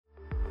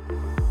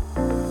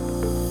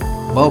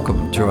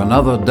Welcome to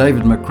another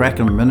David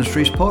McCracken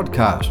Ministries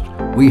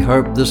podcast. We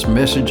hope this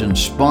message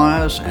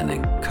inspires and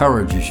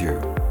encourages you.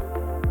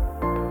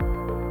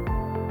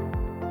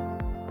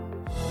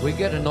 We've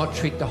got to not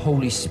treat the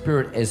Holy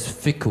Spirit as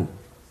fickle.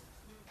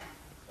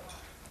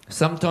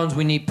 Sometimes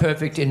we need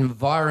perfect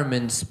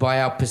environments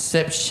by our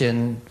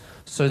perception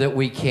so that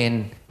we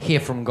can hear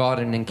from God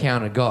and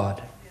encounter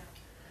God.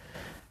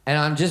 And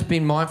I'm just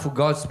being mindful,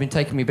 God's been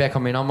taking me back. I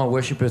mean, I'm a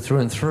worshiper through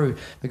and through.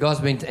 But God's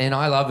been, and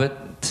I love it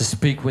to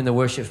speak when the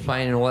worship's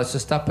playing and all that sort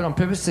of stuff. But I'm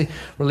purposely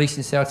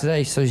releasing Sarah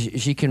today so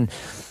she can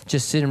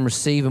just sit and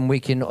receive, and we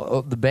can,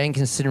 the band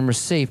can sit and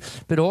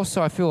receive. But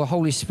also I feel the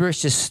Holy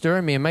Spirit's just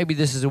stirring me, and maybe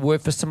this is a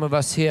word for some of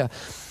us here.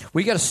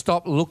 We got to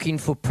stop looking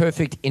for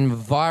perfect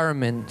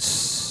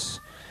environments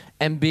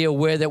and be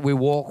aware that we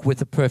walk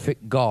with a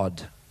perfect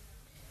God.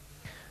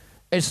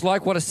 It's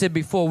like what I said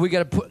before. We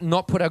got to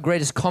not put our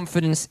greatest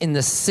confidence in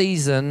the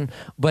season,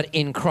 but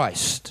in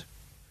Christ.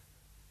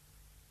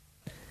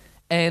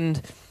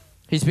 And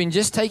he's been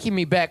just taking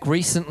me back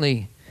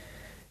recently,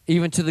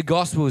 even to the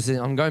Gospels.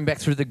 I'm going back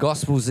through the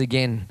Gospels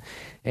again.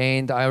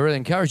 And I really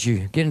encourage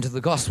you, get into the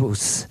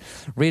Gospels.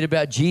 Read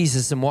about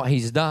Jesus and what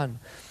he's done.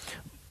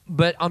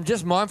 But I'm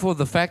just mindful of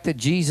the fact that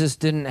Jesus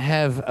didn't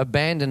have a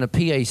band and a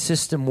PA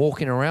system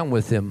walking around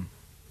with him.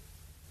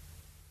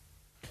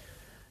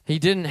 He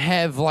didn't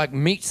have,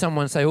 meet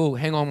someone and say, oh,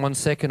 hang on 1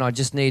 second, I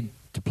just need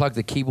to plug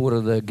the keyboard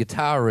or the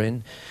guitar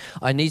in.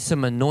 I need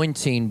some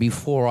anointing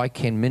before I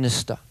can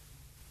minister.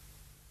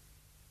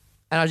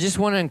 And I just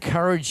want to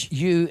encourage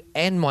you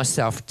and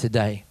myself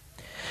today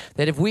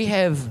that if we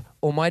have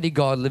Almighty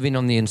God living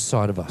on the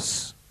inside of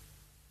us,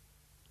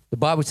 the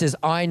Bible says,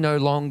 I no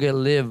longer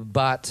live,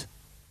 but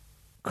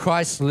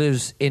Christ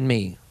lives in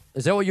me.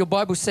 Is that what your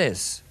Bible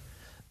says?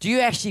 Do you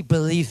actually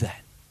believe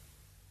that?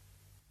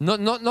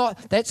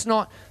 That's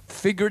not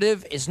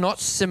figurative. It's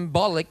not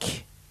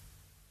symbolic.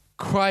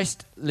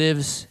 Christ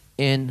lives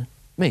in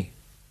me.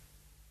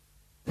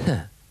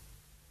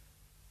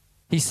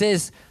 He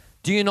says,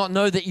 do you not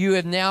know that you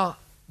have now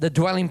the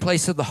dwelling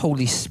place of the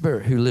Holy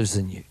Spirit who lives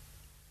in you?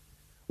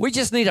 We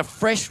just need a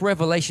fresh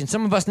revelation.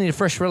 Some of us need a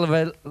fresh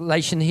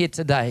revelation here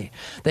today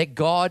that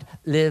God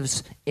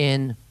lives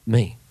in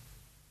me.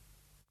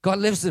 God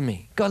lives in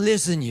me. God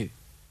lives in you.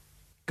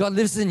 God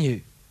lives in you.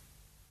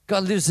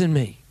 God lives in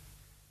me.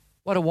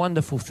 What a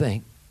wonderful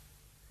thing.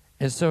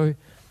 And so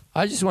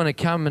I just want to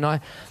come, and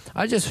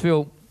I just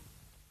feel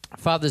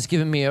Father's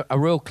given me a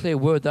real clear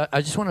word that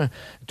I just want to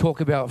talk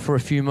about for a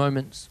few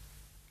moments.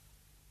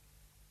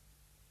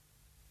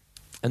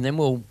 And then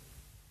we'll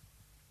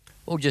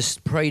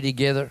just pray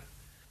together.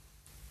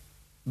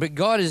 But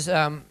God is,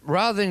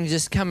 rather than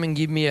just come and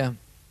give me a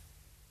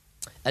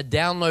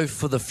download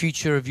for the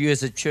future of you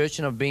as a church,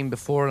 and I've been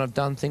before and I've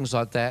done things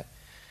like that,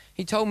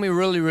 he told me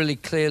really, really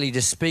clearly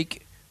to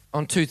speak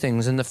on two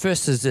things. And the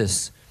first is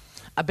this: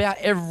 about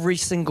every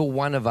single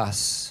one of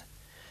us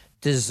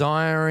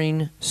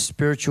desiring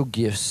spiritual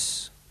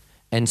gifts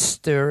and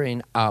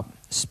stirring up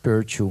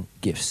spiritual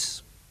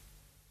gifts.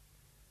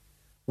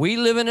 We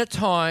live in a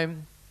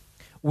time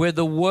where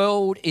the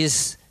world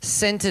is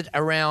centered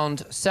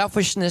around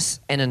selfishness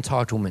and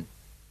entitlement.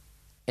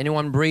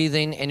 Anyone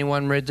breathing?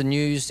 Anyone read the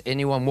news?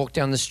 Anyone walk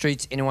down the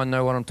streets? Anyone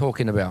know what I'm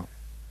talking about?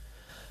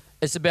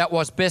 It's about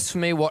what's best for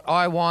me, what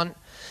I want.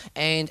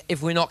 And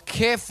if we're not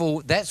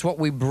careful, that's what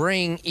we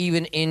bring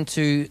even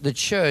into the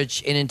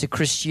church and into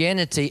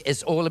Christianity.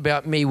 It's all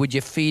about me. Would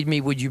you feed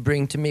me? Would you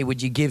bring to me?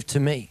 Would you give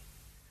to me?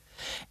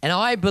 And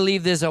I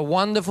believe there's a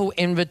wonderful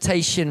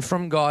invitation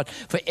from God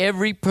for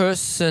every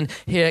person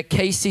here at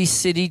KC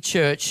City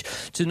Church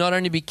to not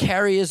only be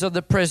carriers of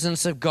the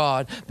presence of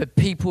God, but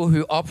people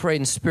who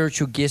operate in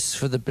spiritual gifts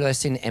for the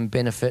blessing and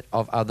benefit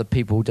of other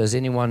people. Does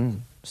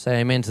anyone say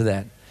amen to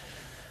that?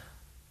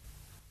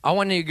 I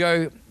want to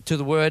go to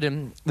the Word,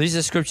 and these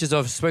are scriptures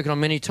I've spoken on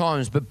many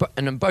times,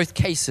 and in both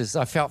cases,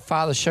 I felt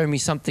Father show me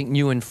something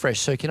new and fresh.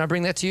 So can I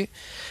bring that to you?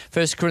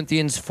 1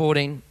 Corinthians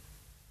 14,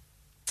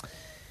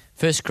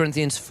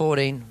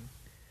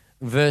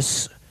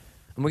 verse,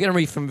 and we're going to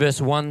read from verse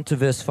 1 to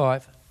verse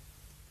 5.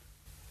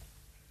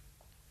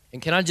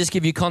 And can I just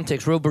give you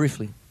context real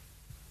briefly?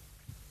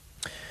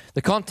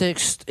 The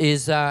context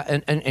is,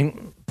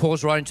 and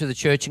Paul's writing to the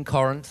church in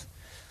Corinth,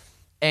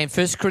 and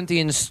 1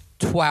 Corinthians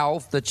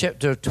 12, the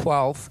chapter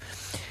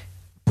 12,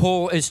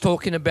 Paul is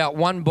talking about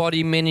one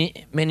body,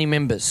 many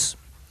members.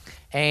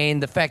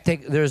 And the fact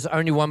that there's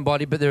only one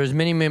body, but there is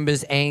many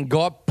members, and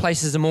God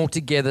places them all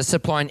together,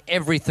 supplying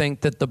everything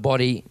that the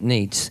body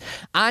needs.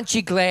 Aren't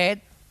you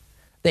glad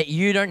that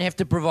you don't have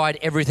to provide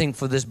everything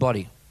for this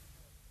body?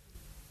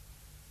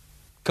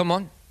 Come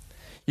on.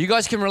 You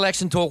guys can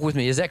relax and talk with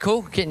me. Is that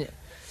cool?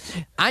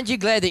 Aren't you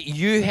glad that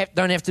you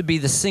don't have to be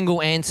the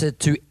single answer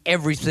to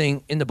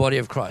everything in the body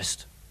of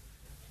Christ?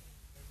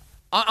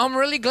 I'm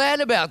really glad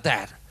about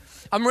that.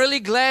 I'm really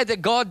glad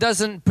that God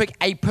doesn't pick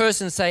a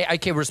person and say,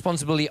 okay,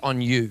 responsibility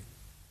on you.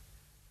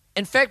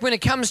 In fact, when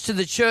it comes to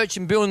the church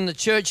and building the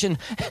church and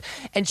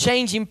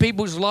changing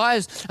people's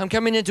lives, I'm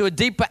coming into a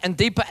deeper and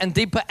deeper and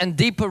deeper and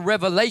deeper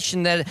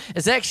revelation that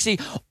it's actually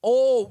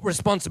all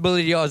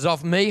responsibility is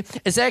off me.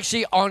 It's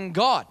actually on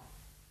God.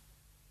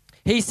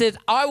 He said,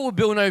 I will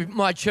build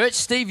my church.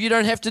 Steve, you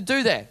don't have to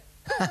do that.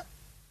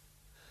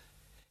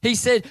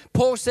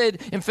 Paul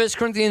said in 1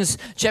 Corinthians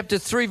chapter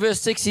 3, verse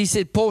 6,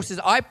 Paul says,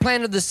 I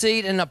planted the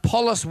seed and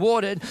Apollos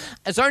watered.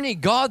 It's only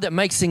God that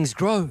makes things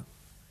grow.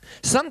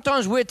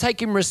 Sometimes we're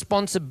taking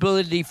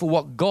responsibility for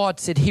what God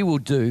said he will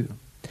do,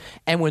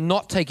 and we're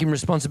not taking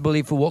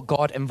responsibility for what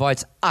God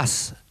invites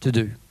us to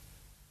do.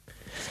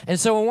 And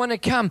so I want to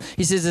come.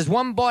 He says there's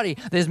one body,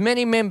 there's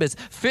many members,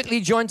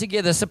 fitly joined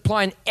together,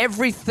 supplying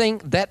everything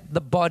that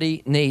the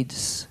body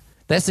needs.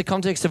 That's the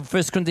context of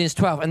 1 Corinthians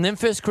 12. And then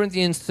 1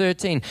 Corinthians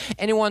 13.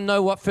 Anyone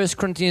know what 1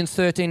 Corinthians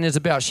 13 is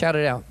about? Shout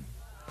it out.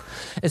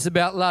 It's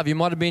about love. You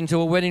might have been to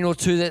a wedding or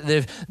two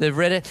that they've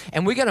read it.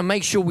 And we're going to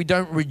make sure we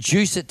don't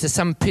reduce it to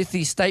some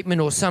pithy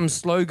statement or some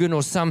slogan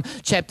or some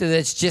chapter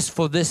that's just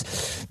for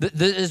this.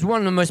 It's one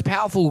of the most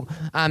powerful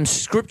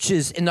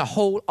scriptures in the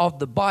whole of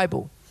the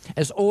Bible.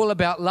 It's all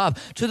about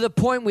love, to the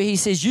point where he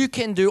says you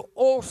can do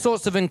all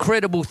sorts of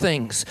incredible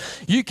things.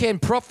 You can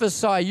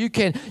prophesy, you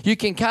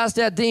can cast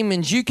out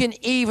demons, you can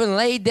even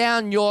lay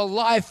down your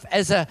life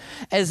as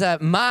a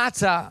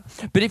martyr.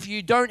 But if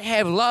you don't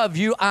have love,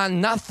 you are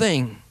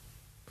nothing.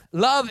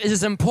 Love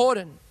is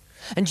important.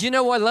 And do you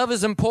know why love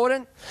is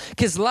important?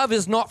 Because love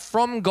is not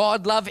from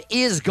God, love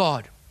is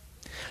God.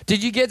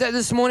 Did you get that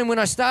this morning when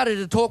I started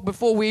to talk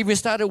before we even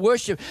started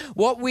worship?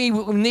 What we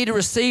need to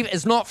receive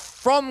is not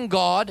from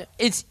God,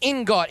 it's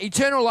in God.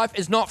 Eternal life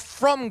is not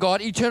from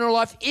God, eternal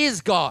life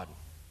is God.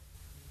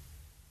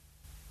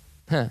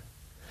 And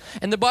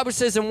the Bible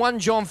says in 1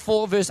 John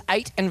 4 verse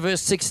 8 and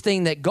verse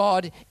 16 that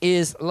God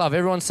is love.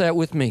 Everyone say it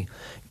with me.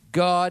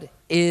 God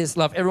is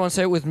love. Everyone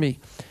say it with me.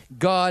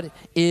 God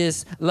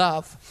is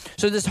love.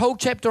 So this whole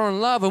chapter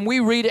on love, and we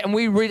read it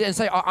and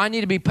say, oh, I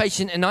need to be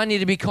patient and I need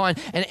to be kind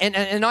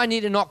and I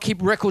need to not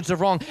keep records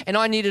of wrong and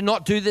I need to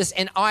not do this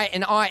and I.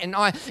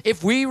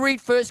 If we read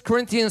 1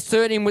 Corinthians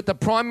 13 with the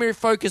primary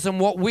focus on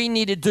what we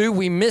need to do,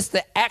 we miss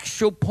the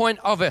actual point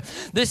of it.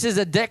 This is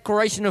a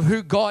declaration of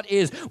who God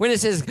is. When it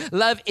says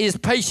love is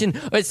patient,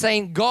 it's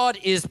saying God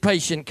is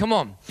patient. Come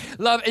on.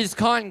 Love is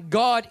kind.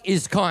 God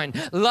is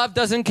kind. Love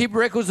doesn't keep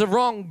records of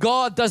wrong.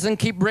 God doesn't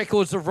keep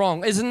records of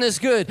wrong. Isn't this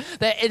good?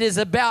 That it is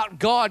about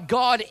God.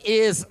 God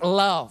is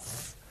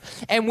love.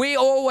 And we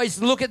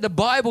always look at the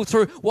Bible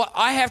through what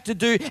I have to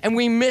do and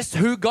we miss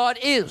who God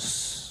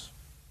is.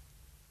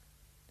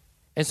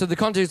 And so the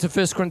context of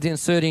 1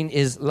 Corinthians 13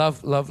 is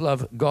love, love,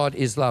 love. God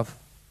is love.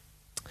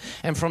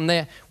 And from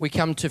there we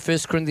come to 1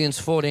 Corinthians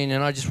 14,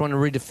 and I just want to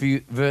read a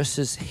few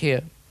verses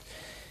here.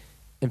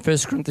 In 1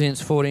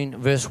 Corinthians 14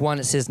 verse 1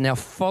 it says, now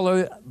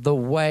follow the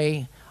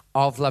way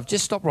of love.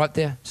 Just stop right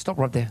there. Stop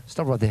right there.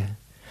 Stop right there.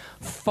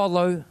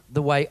 Follow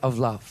the way of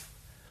love.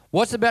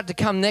 What's about to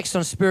come next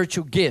on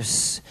spiritual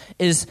gifts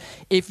is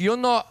if you're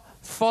not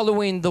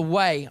following the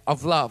way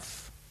of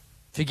love,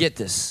 forget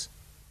this.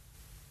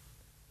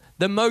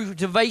 The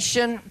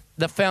motivation,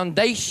 the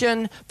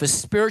foundation for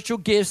spiritual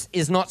gifts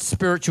is not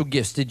spiritual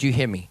gifts. Did you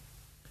hear me?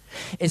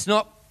 It's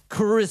not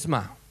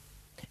charisma.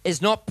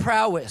 It's not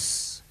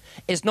prowess.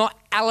 It's not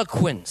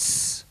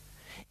eloquence.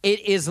 It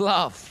is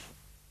love.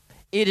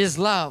 It is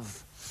love.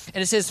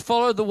 And it says,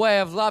 follow the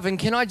way of love. And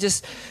can I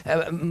just,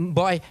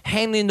 by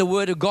handling the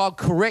word of God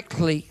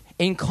correctly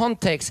in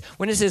context,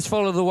 when it says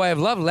follow the way of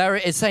love,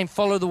 Larry, it's saying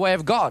follow the way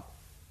of God.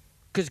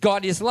 Because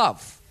God is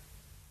love.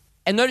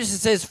 And notice it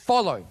says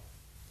follow.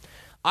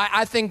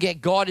 I think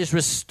that God is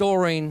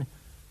restoring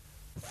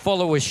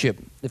followership,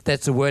 if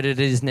that's the word it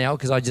is now,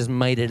 because I just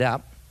made it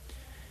up,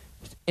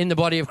 in the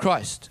body of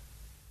Christ.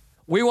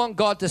 We want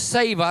God to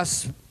save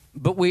us,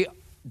 but we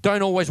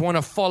don't always want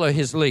to follow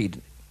his lead.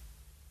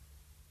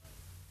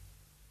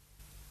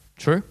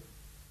 True?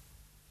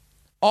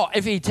 Oh,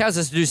 if he tells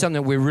us to do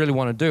something we really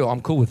want to do,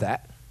 I'm cool with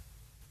that.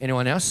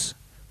 Anyone else?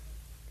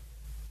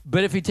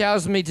 But if he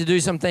tells me to do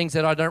some things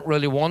that I don't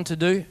really want to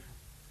do,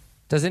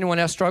 does anyone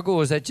else struggle,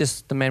 or is that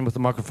just the man with the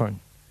microphone?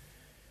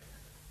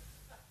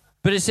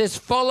 But it says,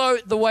 follow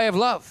the way of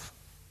love.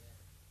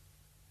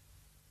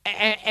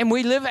 And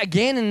we live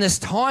again in this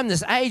time,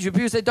 this age, where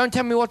people say, don't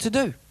tell me what to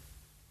do.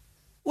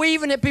 We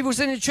even have people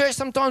sitting in church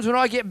sometimes when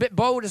I get a bit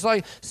bold, it's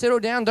like, settle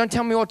down, don't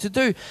tell me what to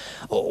do.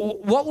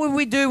 What would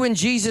we do when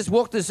Jesus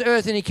walked this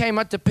earth and he came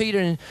up to Peter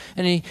and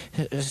he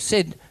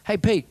said, hey,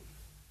 Pete,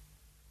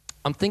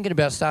 I'm thinking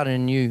about starting a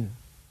new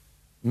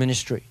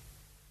ministry.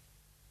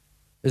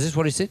 Is this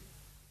what he said?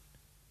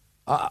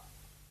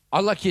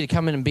 I'd like you to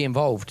come in and be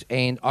involved,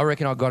 and I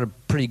reckon I've got a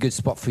pretty good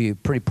spot for you,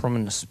 pretty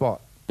prominent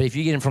spot. But if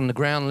you get in from the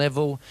ground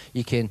level,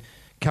 you can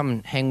come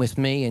and hang with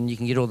me and you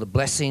can get all the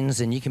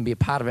blessings and you can be a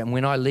part of it. And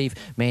when I leave,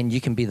 man,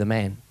 you can be the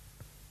man.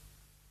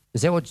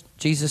 Is that what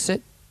Jesus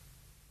said?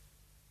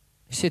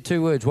 He said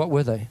two words. What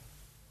were they?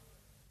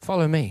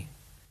 Follow me.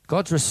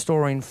 God's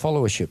restoring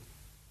followership.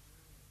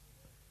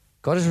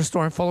 God is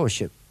restoring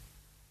followership.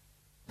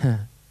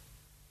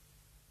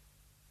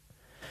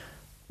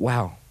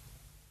 wow.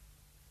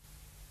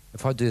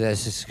 If I do that,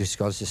 it's just because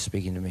God's just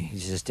speaking to me.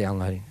 He's just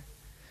downloading.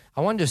 I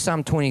wonder if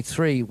Psalm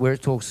 23, where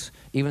it talks,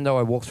 even though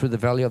I walk through the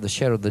valley of the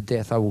shadow of the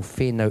death, I will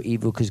fear no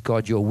evil because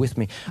God, you're with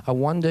me. I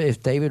wonder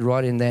if David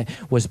writing there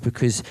was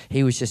because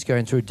he was just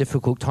going through a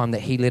difficult time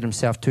that he led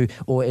himself to,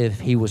 or if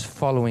he was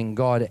following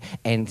God,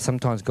 and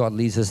sometimes God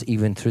leads us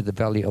even through the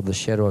valley of the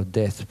shadow of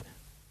death.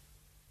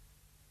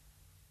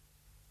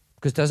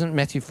 Because doesn't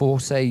Matthew 4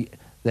 say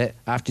that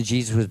after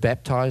Jesus was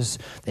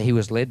baptized, that he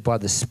was led by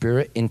the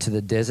Spirit into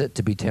the desert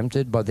to be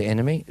tempted by the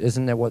enemy?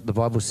 Isn't that what the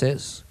Bible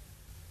says?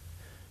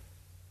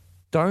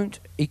 This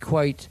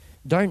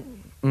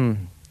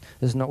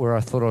is not where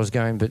I thought I was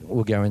going, but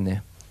we'll go in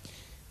there.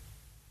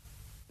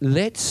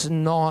 Let's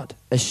not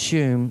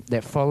assume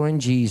that following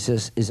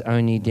Jesus is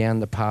only down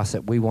the path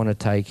that we want to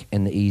take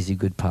and the easy,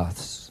 good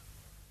paths.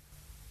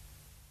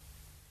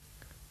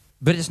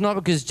 But it's not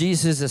because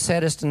Jesus is the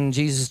saddest and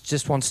Jesus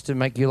just wants to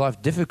make your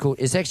life difficult.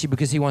 It's actually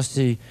because he wants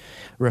to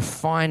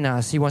refine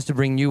us. He wants to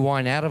bring new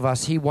wine out of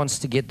us. He wants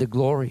to get the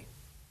glory.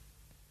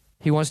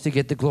 He wants to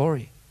get the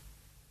glory.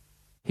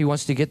 He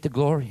wants to get the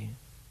glory.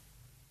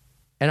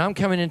 And I'm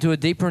coming into a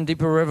deeper and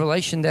deeper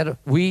revelation that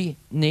we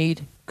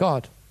need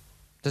God.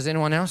 Does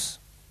anyone else?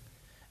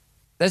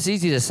 That's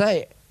easy to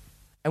say.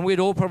 And we'd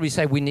all probably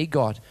say we need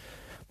God.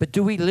 But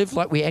do we live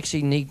like we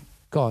actually need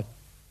God?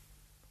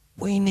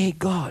 We need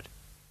God.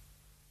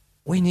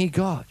 We need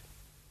God.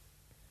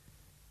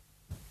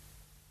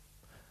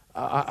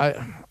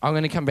 I'm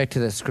going to come back to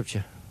that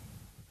scripture.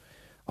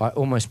 I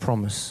almost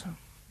promise.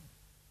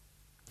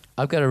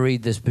 I've got to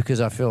read this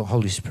because I feel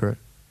Holy Spirit.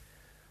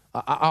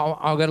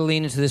 I've got to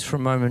lean into this for a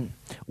moment.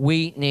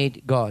 We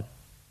need God.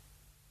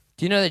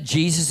 Do you know that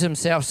Jesus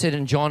himself said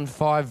in John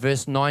 5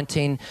 verse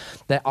 19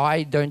 that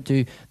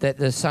that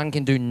the Son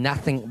can do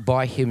nothing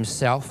by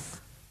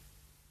himself?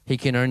 He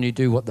can only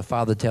do what the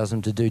Father tells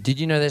him to do. Did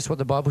you know that's what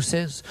the Bible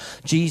says?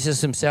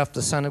 Jesus himself,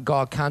 the Son of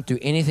God, can't do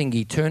anything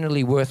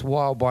eternally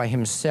worthwhile by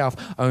himself,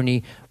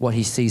 only what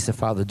he sees the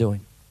Father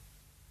doing.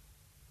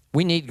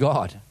 We need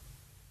God.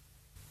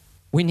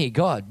 We need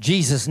God.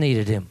 Jesus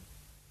needed him.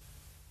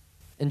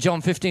 In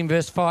John 15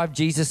 verse 5,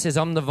 Jesus says,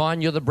 I'm the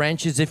vine, you're the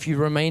branches. If you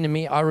remain in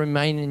me, I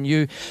remain in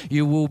you.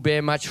 You will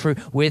bear much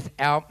fruit.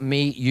 Without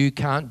me, you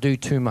can't do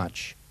too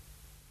much.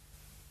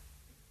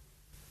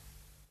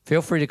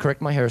 Feel free to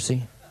correct my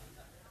heresy.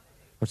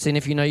 I've seen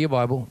if you know your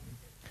Bible.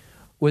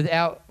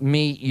 Without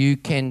me, you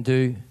can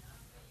do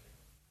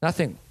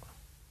nothing.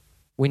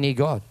 We need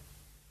God.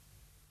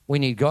 We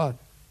need God.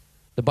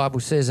 The Bible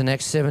says in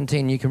Acts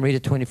 17, you can read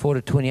it 24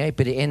 to 28,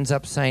 but it ends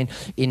up saying,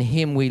 in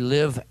him we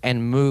live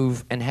and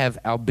move and have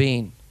our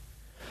being.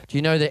 Do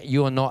you know that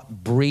you are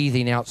not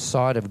breathing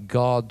outside of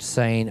God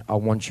saying, I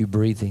want you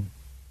breathing?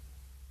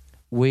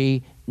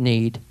 We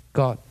need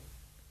God.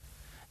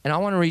 And I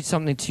want to read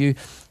something to you.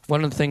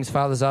 One of the things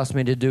Father's asked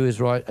me to do is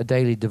write a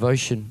daily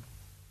devotion.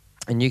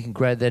 And you can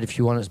grab that if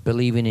you want. It's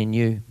Believing in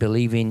You,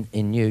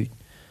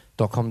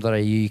 believinginu.com.au.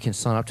 You can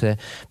sign up to that.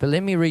 But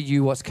let me read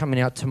you what's coming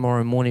out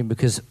tomorrow morning,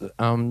 because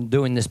I'm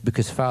doing this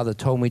because Father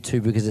told me to,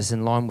 because it's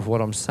in line with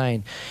what I'm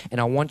saying. And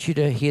I want you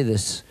to hear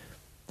this.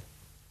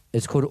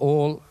 It's called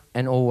All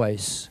and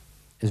Always.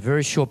 It's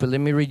very short, but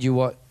let me read you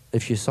what,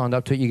 if you signed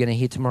up to it, you're going to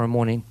hear tomorrow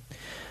morning.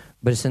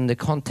 But it's in the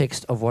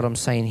context of what I'm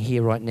saying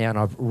here right now, and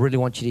I really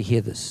want you to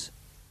hear this.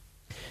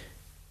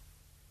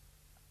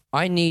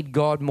 I need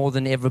God more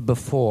than ever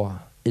before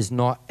is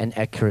not an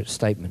accurate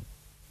statement.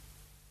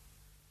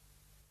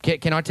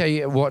 Can I tell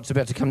you what's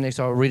about to come next?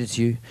 I'll read it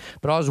to you.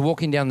 But I was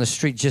walking down the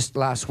street just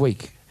last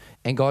week,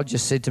 and God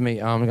just said to me,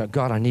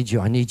 God, I need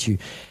you.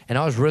 And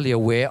I was really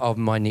aware of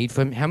my need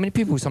for him. How many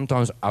people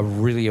sometimes are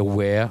really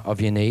aware of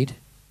your need?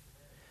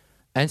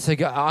 And so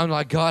I'm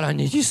like, God, I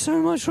need you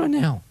so much right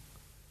now.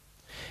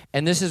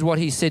 And this is what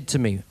he said to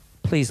me.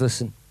 Please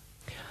listen.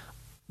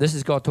 This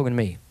is God talking to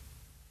me.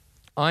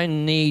 I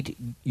need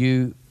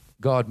you,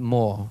 God,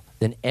 more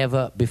than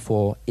ever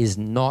before is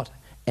not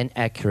an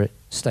accurate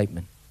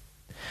statement.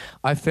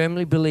 I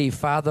firmly believe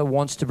Father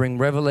wants to bring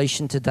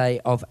revelation today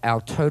of our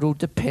total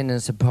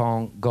dependence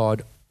upon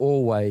God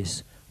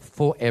always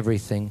for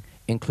everything,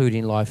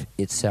 including life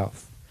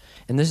itself.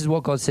 And this is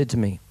what God said to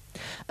me.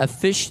 A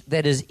fish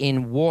that is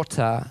in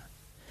water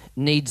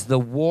needs the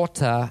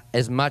water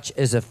as much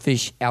as a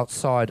fish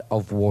outside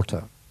of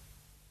water.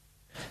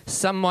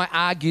 Some might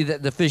argue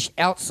that the fish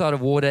outside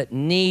of water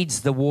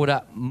needs the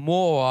water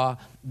more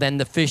than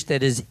the fish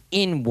that is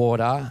in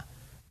water,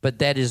 but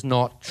that is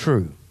not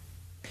true.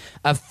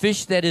 A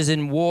fish that is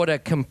in water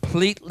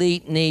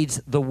completely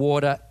needs the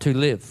water to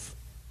live.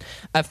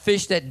 A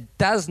fish that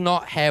does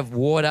not have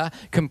water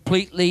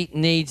completely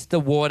needs the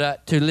water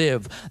to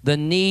live. The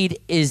need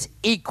is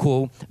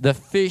equal. The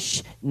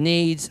fish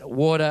needs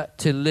water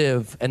to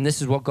live. And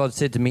this is what God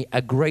said to me.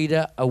 A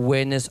greater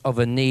awareness of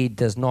a need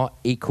does not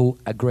equal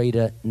a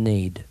greater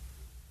need.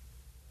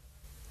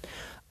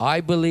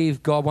 I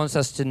believe God wants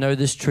us to know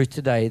this truth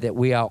today, that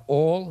we are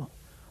all,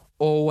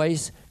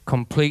 always,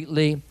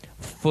 completely,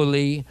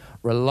 fully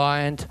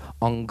reliant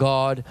on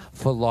God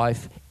for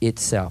life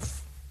itself.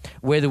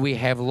 Whether we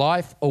have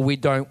life or we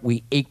don't,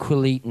 we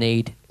equally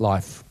need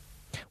life.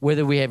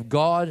 Whether we have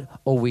God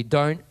or we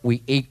don't,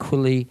 we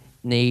equally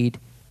need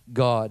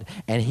God.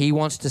 And he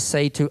wants to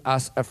say to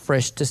us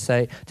afresh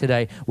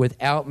today,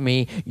 without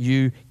me,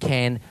 you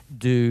can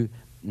do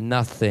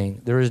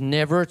nothing. There is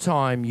never a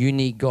time you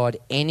need God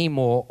any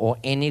more or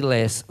any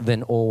less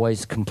than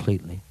always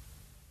completely.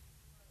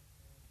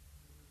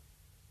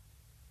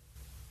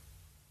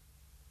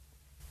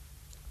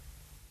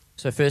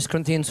 So 1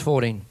 Corinthians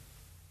 14.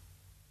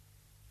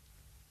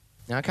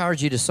 Now I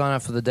encourage you to sign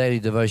up for the daily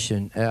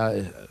devotion.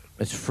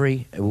 It's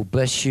free. It will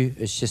bless you.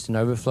 It's just an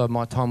overflow of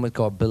my time with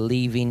God.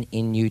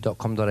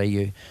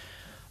 Believinginyou.com.au.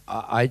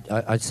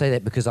 I'd say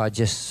that because I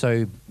just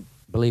so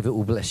believe it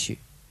will bless you.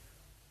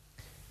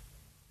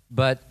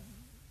 But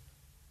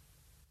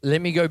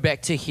let me go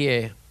back to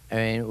here,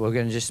 and we're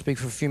going to just speak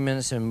for a few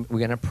minutes, and we're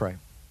going to pray.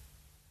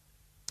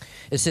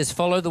 It says,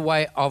 follow the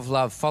way of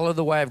love. Follow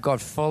the way of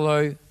God.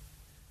 Follow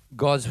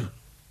God's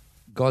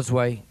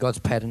way, God's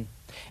pattern.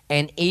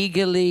 And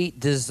eagerly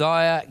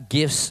desire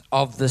gifts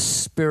of the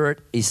Spirit,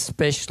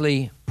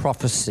 especially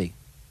prophecy.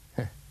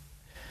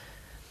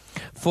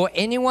 For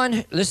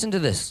anyone, listen to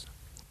this,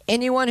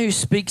 anyone who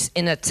speaks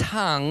in a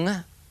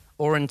tongue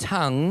or in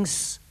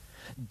tongues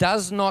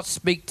does not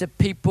speak to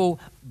people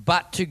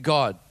but to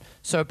God.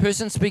 So a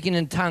person speaking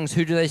in tongues,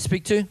 who do they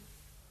speak to?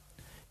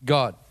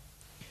 God.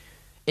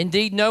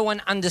 Indeed, no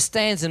one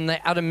understands them. They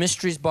utter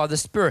mysteries by the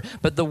Spirit.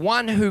 But the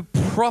one who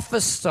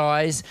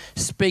prophesies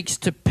speaks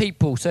to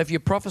people. So if you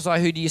prophesy,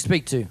 who do you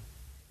speak to?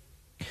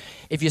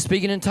 If you're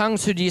speaking in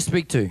tongues, who do you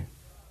speak to?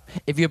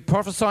 If you're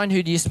prophesying,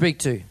 who do you speak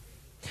to?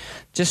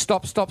 Just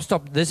stop.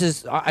 This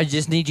is, I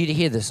just need you to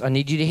hear this. I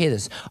need you to hear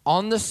this.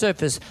 On the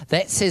surface,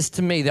 that says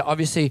to me that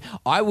obviously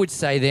I would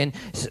say then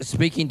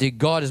speaking to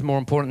God is more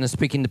important than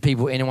speaking to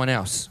people, anyone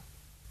else.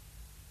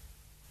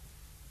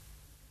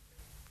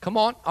 Come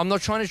on, I'm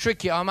not trying to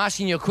trick you. I'm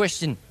asking you a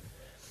question.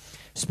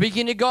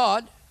 Speaking to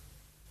God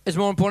is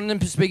more important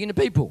than speaking to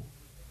people.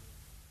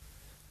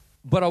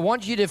 But I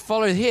want you to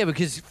follow here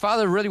because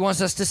Father really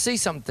wants us to see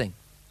something.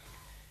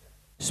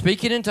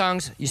 Speaking in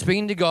tongues, you're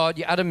speaking to God,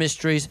 you utter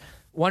mysteries.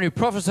 One who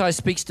prophesies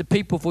speaks to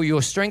people for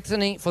your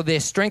strengthening, for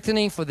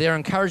their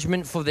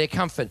encouragement, for their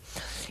comfort.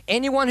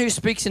 Anyone who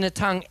speaks in a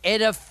tongue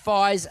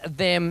edifies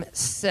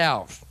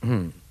themselves.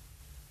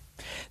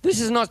 This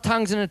is not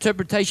tongues and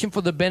interpretation for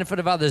the benefit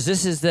of others.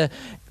 This is the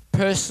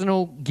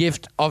personal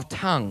gift of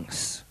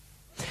tongues.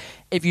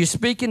 If you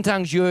speak in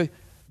tongues, you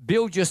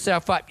build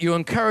yourself up, you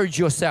encourage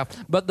yourself.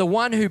 But the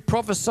one who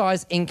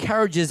prophesies,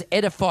 encourages,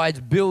 edifies,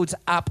 builds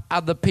up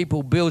other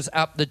people, builds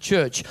up the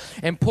church.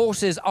 And Paul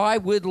says, I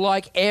would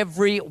like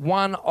every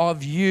one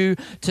of you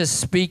to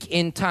speak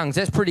in tongues.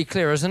 That's pretty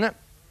clear, isn't it?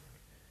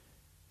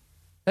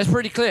 That's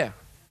pretty clear.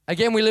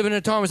 Again, we live in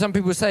a time where some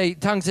people say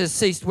tongues has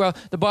ceased. Well,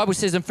 the Bible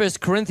says in 1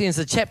 Corinthians,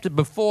 the chapter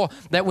before,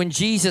 that when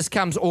Jesus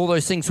comes, all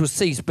those things will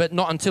cease, but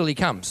not until he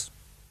comes.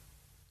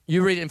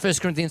 You read it in 1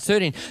 Corinthians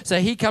 13. So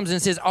he comes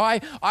and says, I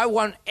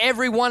want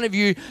every one of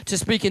you to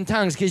speak in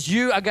tongues because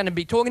you are going to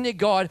be talking to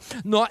God,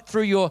 not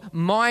through your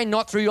mind,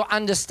 not through your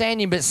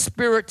understanding, but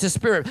spirit to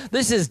spirit.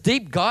 This is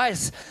deep,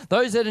 guys.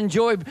 Those that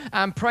enjoy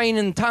praying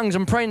in tongues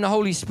and praying in the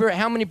Holy Spirit,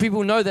 how many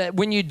people know that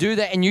when you do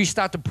that and you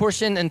start to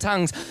push in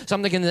tongues,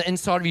 something in the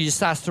inside of you just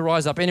starts to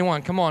rise up?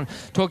 Anyone, come on,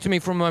 talk to me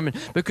for a moment.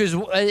 Because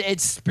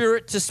it's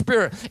spirit to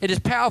spirit. It is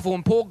powerful.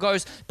 And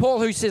Paul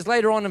who says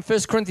later on in 1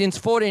 Corinthians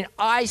 14,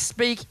 I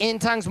speak in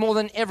tongues more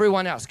than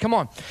everyone else. Come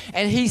on.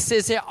 And he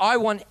says here, I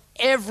want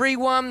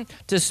everyone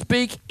to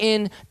speak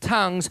in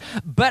tongues,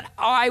 but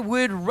I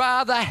would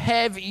rather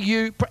have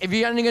you, if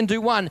you're only going to do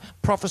one,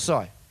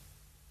 prophesy.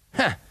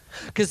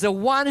 Because the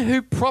one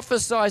who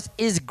prophesies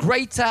is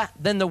greater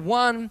than the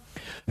one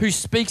who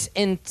speaks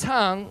in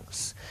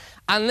tongues,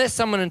 unless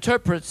someone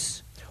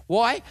interprets.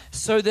 Why?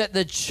 So that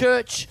the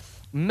church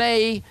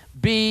may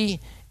be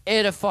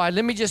edified.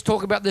 Let me just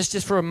talk about this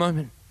just for a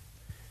moment.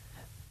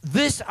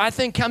 This, I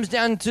think, comes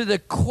down to the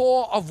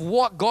core of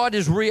what God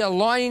is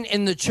realigning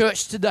in the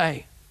church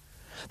today.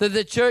 That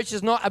the church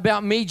is not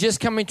about me just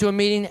coming to a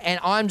meeting and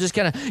I'm just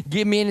going to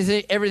give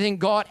me everything,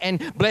 God,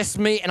 and bless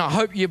me, and I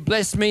hope you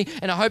bless me,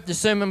 and I hope the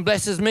sermon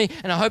blesses me,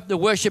 and I hope the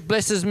worship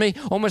blesses me.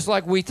 Almost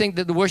like we think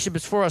that the worship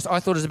is for us.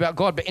 I thought it was about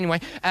God, but anyway,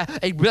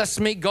 bless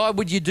me, God,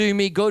 would you do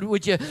me good?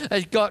 Would you,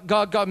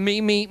 God,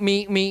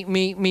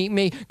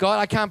 me. God,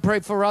 I can't pray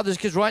for others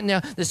because right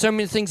now there's so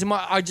many things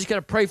I just got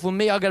to pray for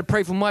me. I got to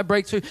pray for my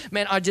breakthrough.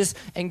 Man,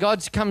 and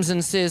God comes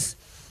and says,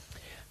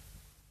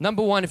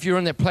 number one, if you're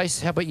in that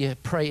place, how about you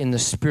pray in the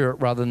spirit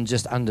rather than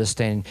just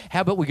understanding?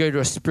 How about we go to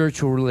a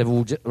spiritual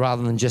level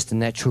rather than just a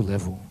natural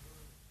level?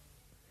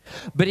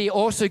 But he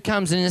also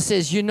comes and it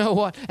says, you know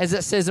what? As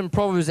it says in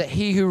Proverbs, that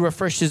he who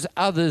refreshes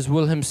others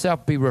will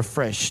himself be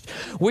refreshed.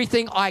 We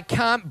think I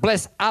can't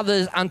bless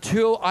others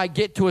until I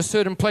get to a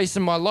certain place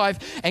in my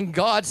life. And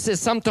God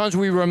says sometimes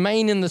we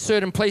remain in the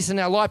certain place in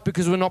our life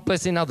because we're not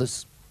blessing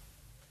others.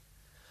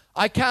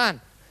 I can't.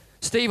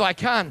 Steve, I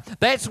can't.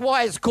 That's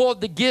why it's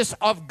called the gifts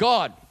of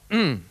God.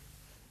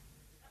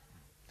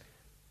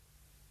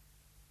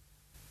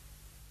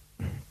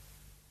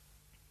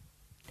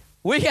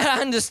 We got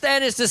to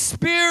understand it's the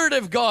Spirit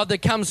of God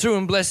that comes through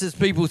and blesses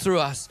people through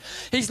us.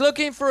 He's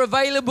looking for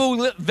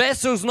available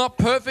vessels, not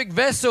perfect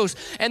vessels.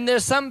 And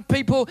there's some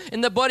people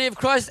in the body of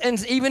Christ,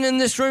 and even in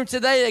this room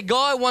today, that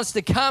God wants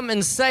to come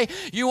and say,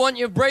 you want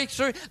your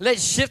breakthrough?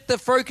 Let's shift the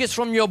focus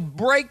from your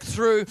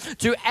breakthrough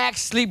to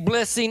actually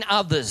blessing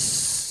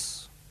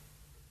others.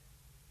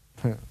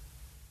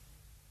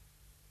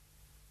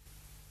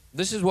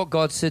 This is what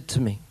God said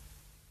to me.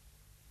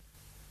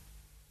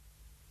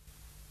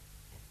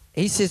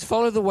 He says,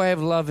 follow the way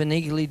of love and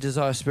eagerly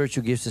desire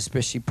spiritual gifts,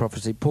 especially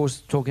prophecy.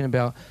 Paul's talking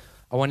about,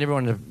 I want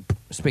everyone to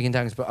speak in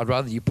tongues, but I'd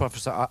rather you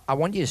prophesy. I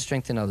want you to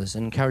strengthen others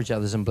and encourage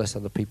others and bless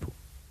other people.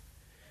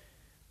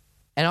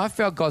 And I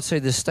felt God say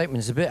this statement.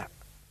 It's a bit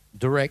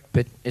direct,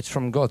 but it's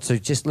from God, so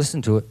just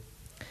listen to it.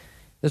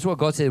 This is what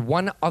God said.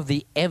 One of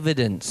the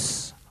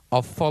evidence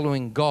of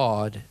following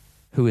God,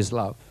 who is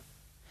love,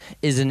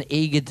 is an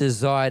eager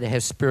desire to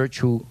have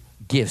spiritual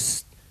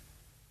gifts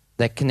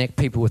that connect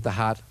people with the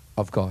heart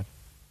of God.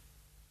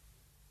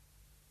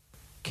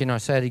 Can I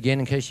say it again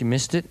in case you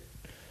missed it?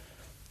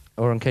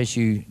 Or in case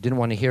you didn't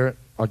want to hear it?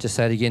 I'll just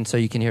say it again so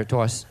you can hear it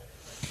twice.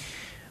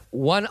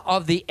 One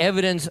of the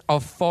evidence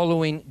of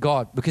following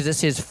God, because it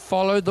says,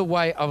 follow the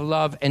way of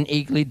love and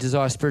eagerly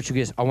desire spiritual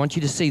gifts. I want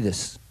you to see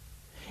this.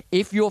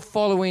 If you're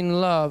following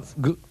love,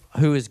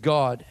 who is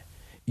God,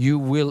 you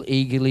will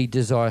eagerly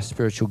desire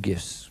spiritual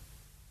gifts.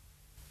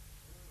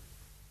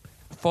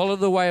 Follow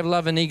the way of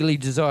love and eagerly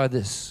desire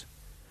this.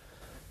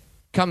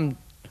 Come,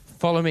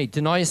 follow me.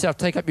 Deny yourself,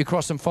 take up your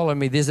cross and follow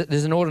me. There's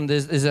an order,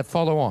 there's a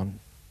follow on.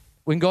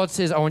 When God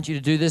says, I want you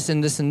to do this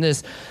and this and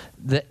this,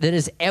 that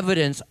is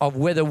evidence of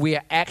whether we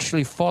are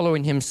actually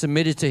following him,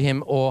 submitted to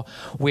him, or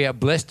we are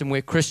blessed and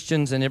we're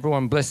Christians and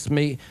everyone blesses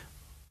me,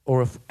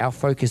 or if our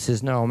focus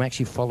is, no, I'm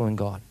actually following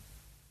God.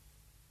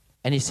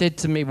 And he said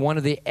to me, one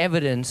of the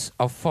evidence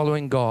of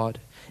following God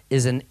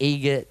is an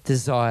eager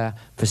desire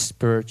for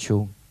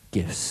spiritual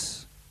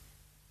gifts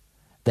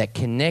that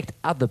connect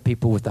other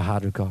people with the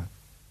heart of God.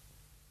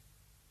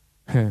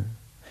 You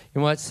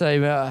might say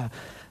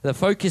the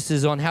focus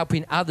is on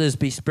helping others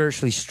be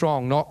spiritually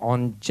strong, not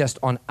on just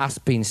on us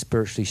being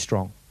spiritually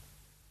strong.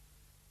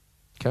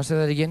 Can I say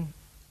that again?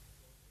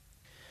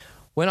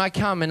 When I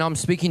come and I'm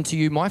speaking to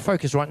you, my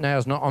focus right now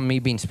is not on me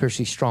being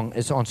spiritually strong.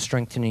 It's on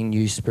strengthening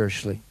you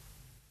spiritually.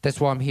 That's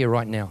why I'm here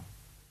right now.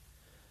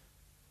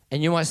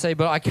 And you might say,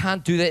 but I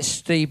can't do that,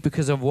 Steve,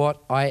 because of what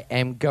I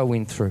am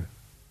going through.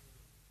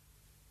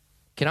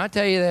 Can I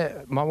tell you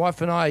that my wife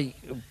and I,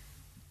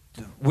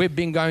 we've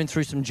been going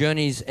through some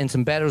journeys and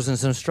some battles and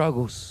some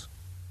struggles.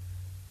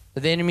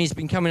 The enemy's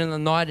been coming in the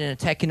night and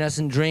attacking us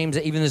in dreams.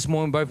 Even this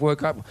morning, both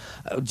woke up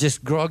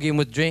just groggy and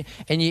with dreams.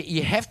 And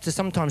you have to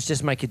sometimes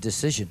just make a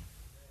decision.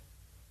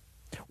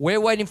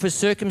 We're waiting for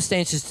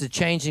circumstances to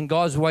change, and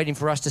God's waiting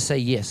for us to say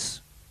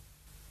yes.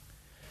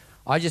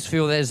 I just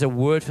feel there's a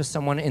word for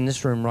someone in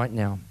this room right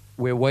now.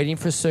 We're waiting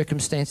for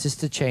circumstances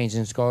to change,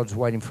 and God's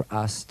waiting for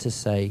us to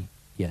say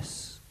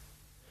yes.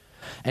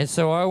 And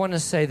so I want to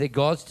say that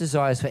God's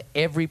desires for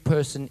every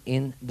person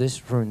in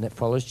this room that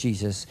follows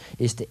Jesus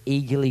is to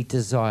eagerly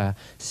desire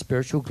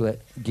spiritual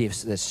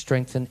gifts that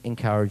strengthen,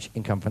 encourage,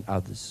 and comfort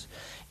others.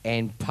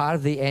 And part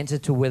of the answer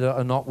to whether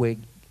or not we're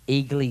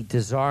eagerly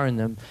desiring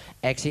them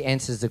actually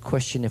answers the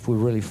question if we're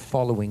really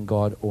following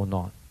God or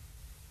not.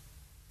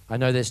 I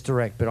know that's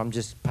direct, but I'm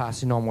just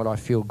passing on what I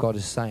feel God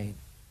is saying.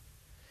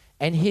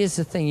 And here's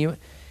the thing.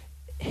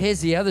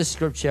 Here's the other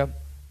scripture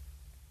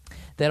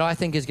that I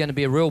think is going to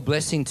be a real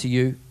blessing to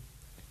you,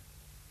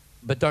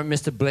 but don't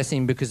miss the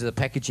blessing because of the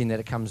packaging that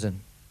it comes in.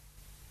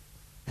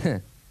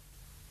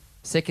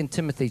 2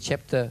 Timothy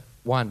chapter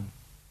 1,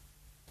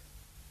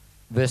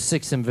 verse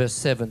 6 and verse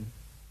 7.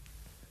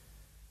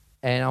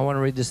 And I want to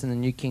read this in the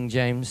New King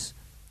James.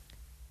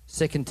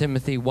 2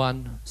 Timothy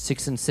 1,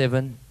 6 and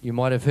 7. You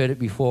might have heard it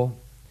before.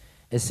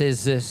 It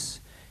says this,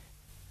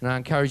 and I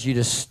encourage you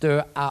to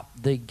stir up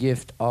the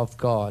gift of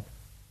God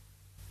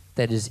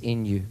that is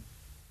in you,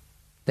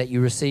 that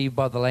you receive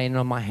by the laying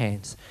on my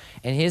hands.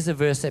 And here's the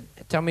verse that,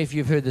 tell me if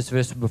you've heard this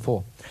verse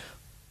before.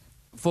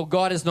 For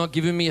God has not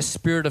given me a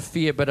spirit of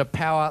fear, but a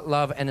power,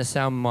 love, and a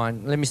sound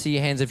mind. Let me see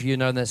your hands if you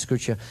know that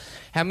scripture.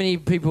 How many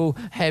people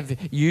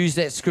have used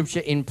that scripture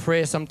in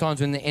prayer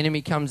sometimes when the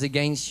enemy comes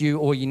against you,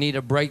 or you need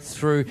a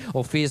breakthrough,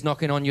 or fear's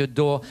knocking on your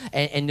door,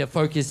 and the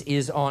focus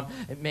is on,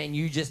 man,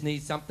 you just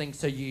need something,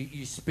 so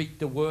you speak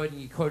the word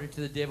and you quote it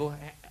to the devil.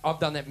 I've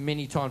done that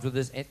many times with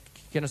this.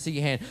 Can I see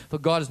your hand? For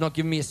God has not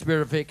given me a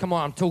spirit of fear. Come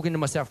on, I'm talking to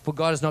myself. For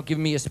God has not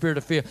given me a spirit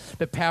of fear,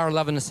 but power,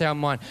 love, and a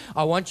sound mind.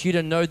 I want you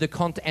to know the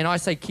content. And I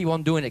say, keep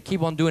on doing it.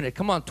 Keep on doing it.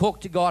 Come on,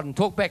 talk to God and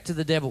talk back to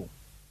the devil.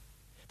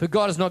 For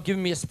God has not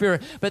given me a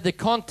spirit. But the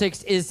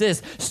context is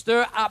this.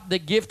 Stir up the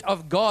gift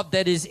of God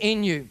that is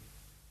in you.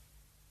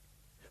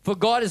 For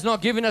God has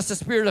not given us a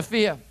spirit of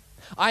fear.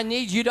 I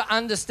need you to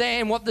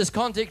understand what this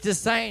context is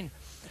saying.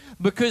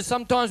 Because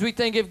sometimes we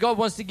think if God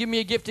wants to give me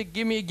a gift,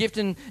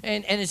 and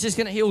it's just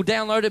going to, he'll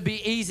download it, be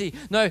easy.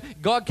 No,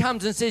 God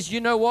comes and says, you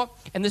know what?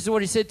 And this is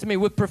what he said to me.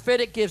 With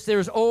prophetic gifts, there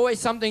is always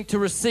something to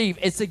receive.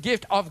 It's a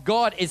gift of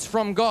God. It's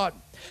from God.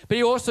 But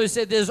he also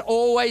said there's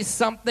always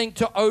something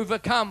to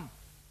overcome.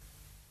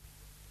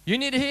 You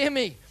need to hear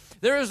me.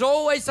 There is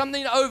always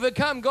something to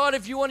overcome. God,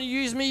 if you want to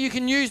use me, you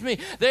can use me.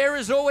 There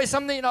is always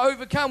something to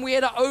overcome. We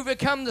had to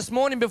overcome this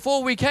morning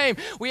before we came.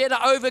 We had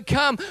to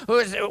overcome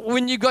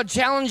when you've got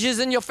challenges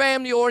in your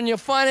family or in your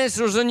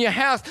finances or in your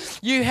house.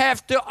 You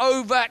have to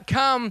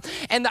overcome.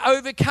 And the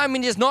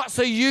overcoming is not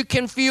so you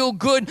can feel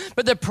good,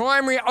 but the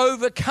primary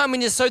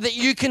overcoming is so that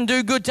you can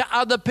do good to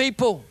other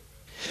people.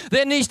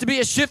 There needs to be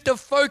a shift of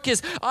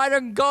focus.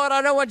 God,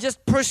 I don't want to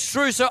just push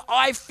through so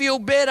I feel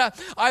better.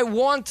 I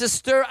want to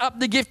stir up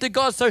the gift of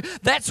God. So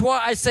that's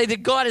why I say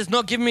that God has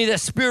not given me the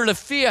spirit of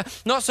fear,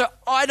 not so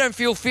I don't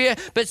feel fear,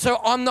 but so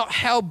I'm not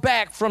held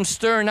back from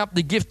stirring up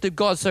the gift of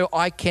God so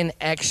I can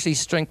actually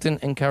strengthen,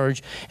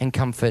 encourage, and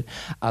comfort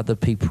other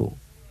people.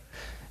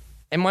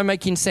 Am I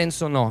making sense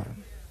or not?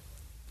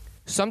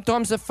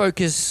 Sometimes the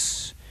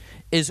focus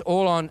is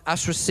all on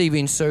us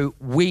receiving so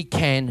we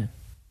can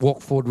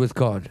walk forward with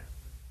God.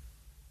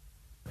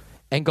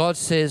 And God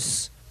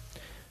says,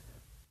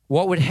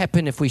 what would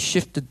happen if we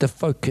shifted the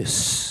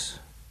focus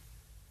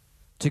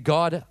to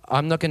God?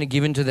 I'm not going to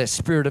give into that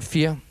spirit of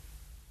fear.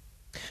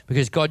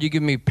 Because God, you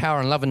give me power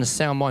and love and a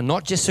sound mind,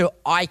 not just so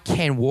I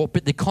can walk,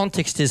 but the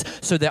context is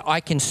so that I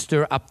can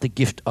stir up the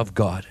gift of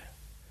God.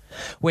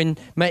 When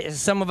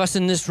some of us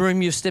in this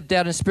room, you've stepped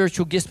out in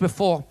spiritual gifts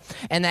before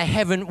and they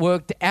haven't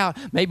worked out.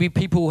 Maybe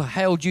people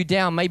held you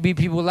down. Maybe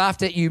people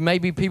laughed at you.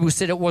 Maybe people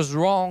said it was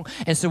wrong.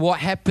 And so what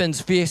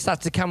happens? Fear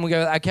starts to come and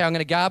go, okay, I'm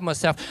going to guard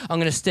myself. I'm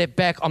going to step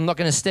back. I'm not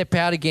going to step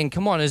out again.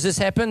 Come on, has this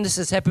happened? This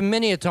has happened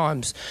many a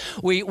times.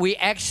 We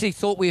actually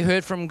thought we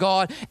heard from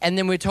God and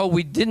then we're told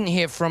we didn't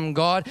hear from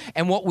God.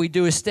 And what we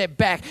do is step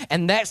back.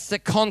 And that's the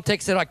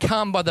context that I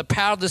come by the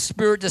power of the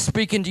Spirit to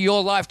speak into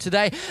your life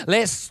today.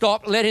 Let's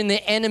stop letting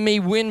the enemy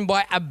win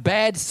by a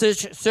bad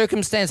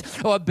circumstance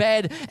or a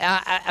bad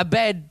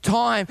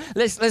time.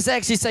 Let's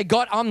actually say,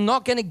 God, I'm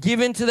not going to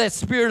give into that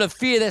spirit of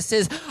fear that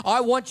says,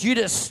 I want you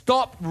to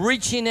stop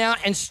reaching out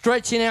and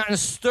stretching out and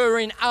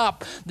stirring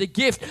up the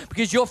gift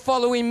because you're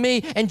following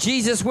me. And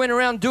Jesus went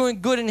around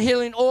doing good and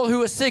healing all who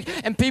were sick,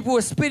 and people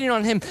were spitting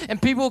on him,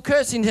 and people were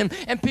cursing him,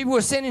 and people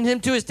were sending him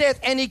to his death,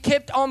 and he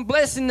kept on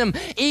blessing them.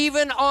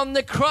 Even on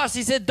the cross,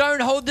 he said,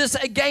 don't hold this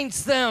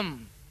against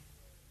them.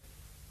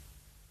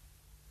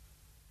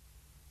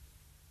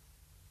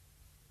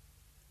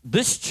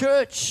 This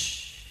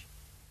church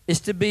is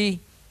to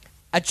be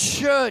a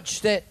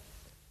church that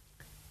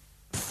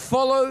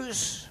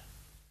follows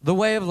the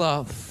way of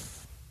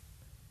love,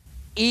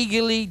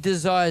 eagerly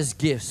desires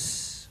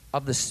gifts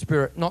of the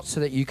Spirit, not so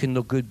that you can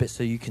look good, but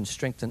so you can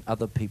strengthen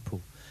other people,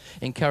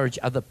 encourage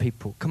other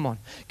people. Come on,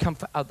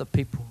 comfort other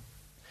people.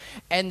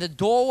 And the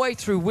doorway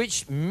through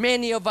which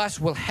many of us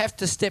will have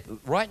to step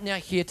right now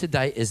here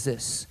today is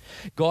this.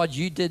 God,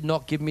 you did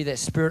not give me that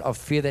spirit of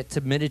fear, that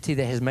timidity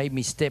that has made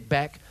me step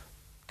back.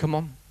 Come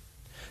on.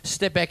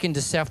 Step back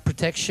into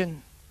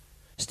self-protection.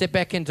 Step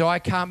back into I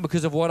can't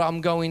because of what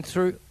I'm going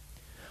through.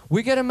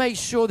 We got to make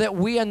sure that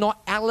we are not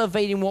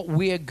elevating what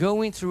we are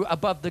going through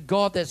above the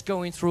God that's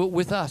going through it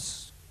with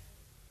us.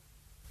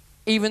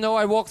 Even though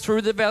I walk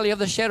through the valley of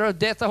the shadow of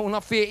death, I will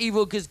not fear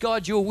evil because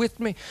God, you're with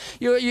me.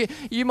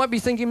 You might be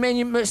thinking,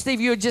 man, Steve,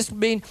 you're just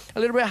being a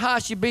little bit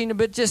harsh. You're being a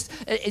bit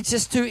it's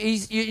just too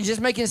easy. You're just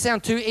making it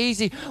sound too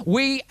easy.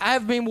 We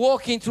have been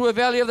walking through a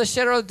valley of the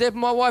shadow of death.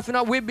 My wife and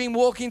I, we've been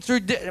walking through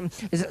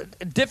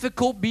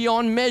difficult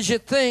beyond measure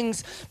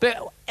things. But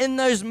in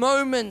those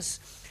moments,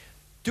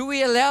 do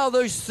we allow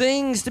those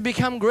things to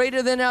become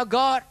greater than our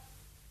God?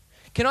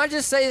 Can I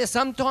just say that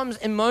sometimes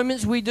in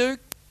moments we do?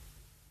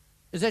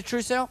 Is that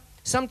true, Sal?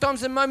 Sometimes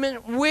the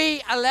moment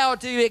we allow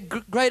it to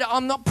get greater,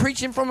 I'm not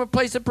preaching from a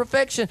place of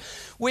perfection.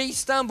 We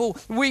stumble,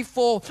 we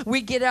fall,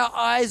 we get our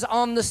eyes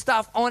on the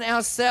stuff, on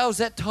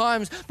ourselves at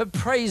times. But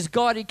praise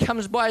God, He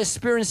comes by His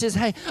Spirit and says,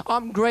 hey,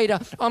 I'm greater,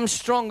 I'm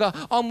stronger,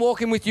 I'm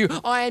walking with you.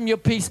 I am your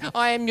peace,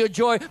 I am your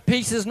joy.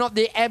 Peace is not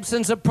the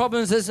absence of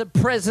problems, it's the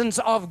presence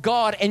of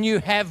God. And you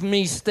have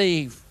me,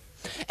 Steve.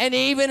 And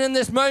even in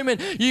this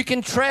moment, you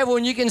can travel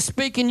and you can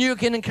speak and you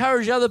can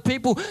encourage other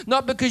people,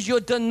 not because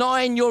you're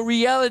denying your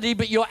reality,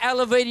 but you're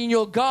elevating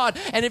your God.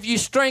 And if you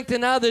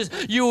strengthen others,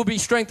 you will be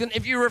strengthened.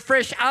 If you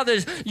refresh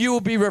others, you will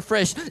be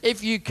refreshed.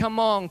 If you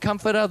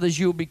comfort others,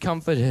 you will be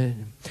comforted.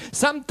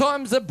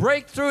 Sometimes the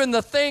breakthrough and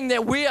the thing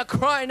that we are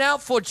crying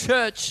out for,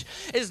 church,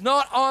 is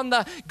not on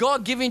the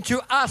God giving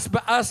to us,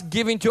 but us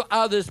giving to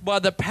others by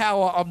the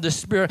power of the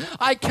Spirit.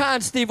 I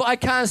can't, Steve.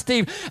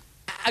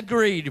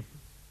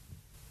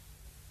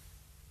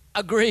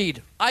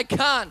 Agreed. I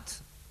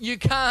can't. You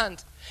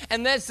can't.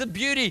 And that's the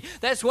beauty.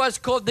 That's why it's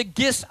called the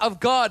gifts of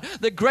God,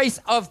 the grace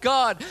of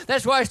God.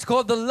 That's why it's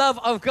called the love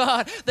of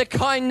God, the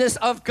kindness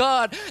of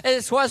God. And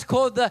that's why it's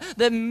called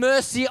the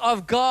mercy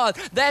of God.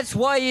 That's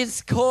why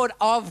it's called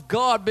of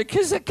God,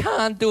 because I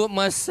can't do it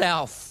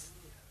myself.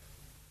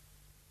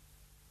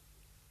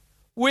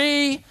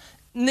 We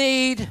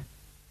need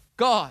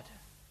God.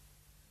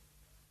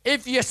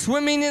 If you're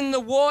swimming in the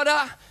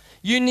water,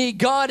 you need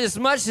God as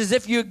much as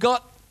if you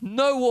got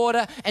no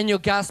water and you're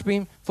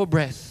gasping for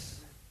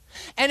breath.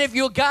 And if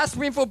you're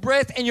gasping for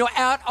breath and you're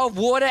out of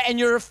water and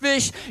you're a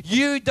fish,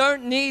 you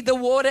don't need the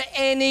water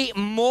any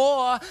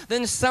more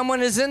than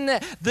someone is in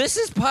there. This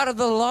is part of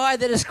the lie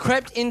that has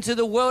crept into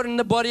the world and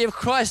the body of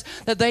Christ,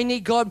 that they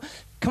need God.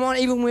 Come on,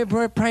 even when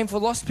we're praying for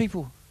lost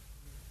people,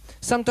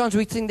 sometimes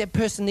we think that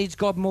person needs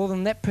God more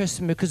than that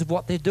person because of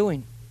what they're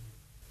doing.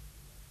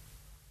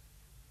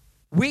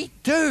 We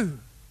do.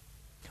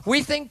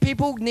 We think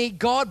people need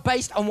God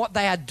based on what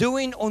they are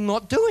doing or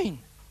not doing.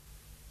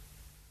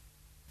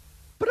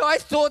 But I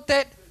thought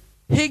that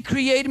He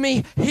created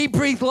me, He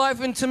breathed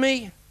life into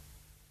me.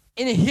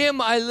 In Him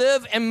I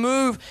live and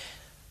move.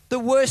 The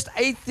worst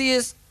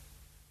atheist,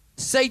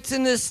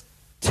 Satanist,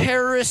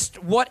 terrorist,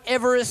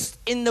 whateverist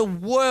in the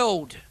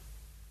world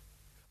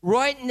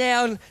right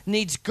now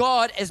needs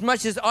God as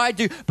much as I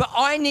do, but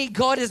I need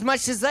God as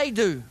much as they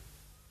do.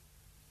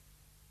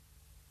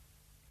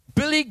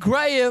 Billy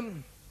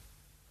Graham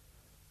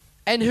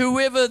and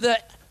whoever the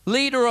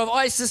leader of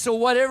ISIS or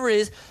whatever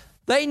is,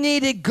 they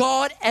needed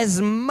God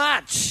as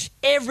much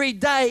every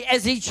day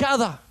as each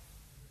other.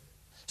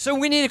 So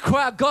we need to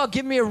cry out, God,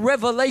 give me a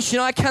revelation.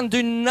 I can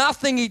do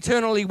nothing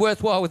eternally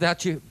worthwhile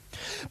without you.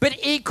 But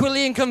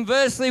equally and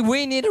conversely,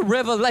 we need a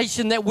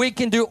revelation that we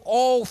can do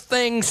all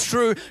things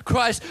through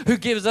Christ who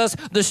gives us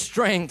the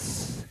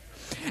strength.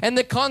 And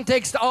the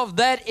context of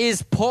that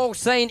is Paul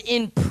saying,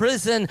 in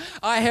prison,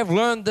 I have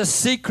learned the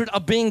secret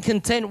of being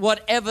content,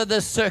 whatever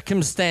the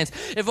circumstance.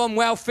 If I'm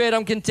well fed,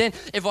 I'm content.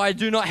 If I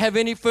do not have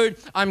any food,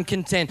 I'm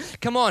content.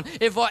 Come on,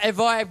 if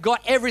I've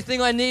got everything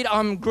I need,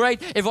 I'm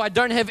great. If I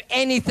don't have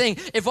anything,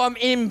 if I'm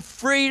in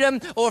freedom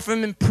or if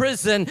I'm in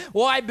prison,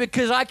 why?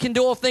 Because I can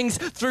do all things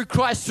through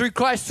Christ, through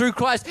Christ, through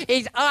Christ.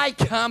 I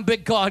can't,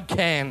 but God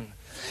can.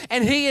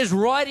 And He is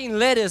writing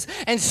letters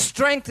and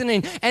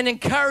strengthening and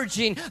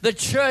encouraging the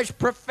church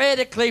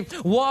prophetically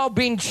while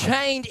being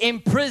chained in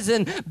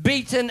prison,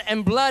 beaten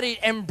and bloodied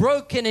and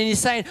broken. And He's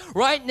saying,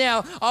 right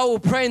now, I will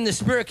pray in the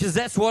Spirit because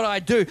that's what I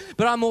do.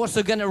 But I'm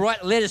also going to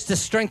write letters to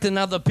strengthen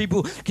other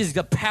people because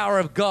the power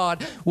of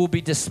God will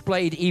be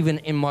displayed even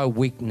in my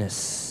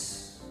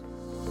weakness.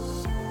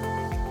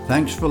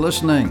 Thanks for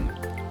listening.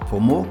 For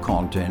more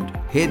content,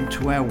 head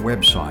to our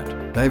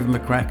website,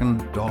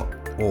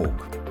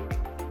 davidmccracken.org.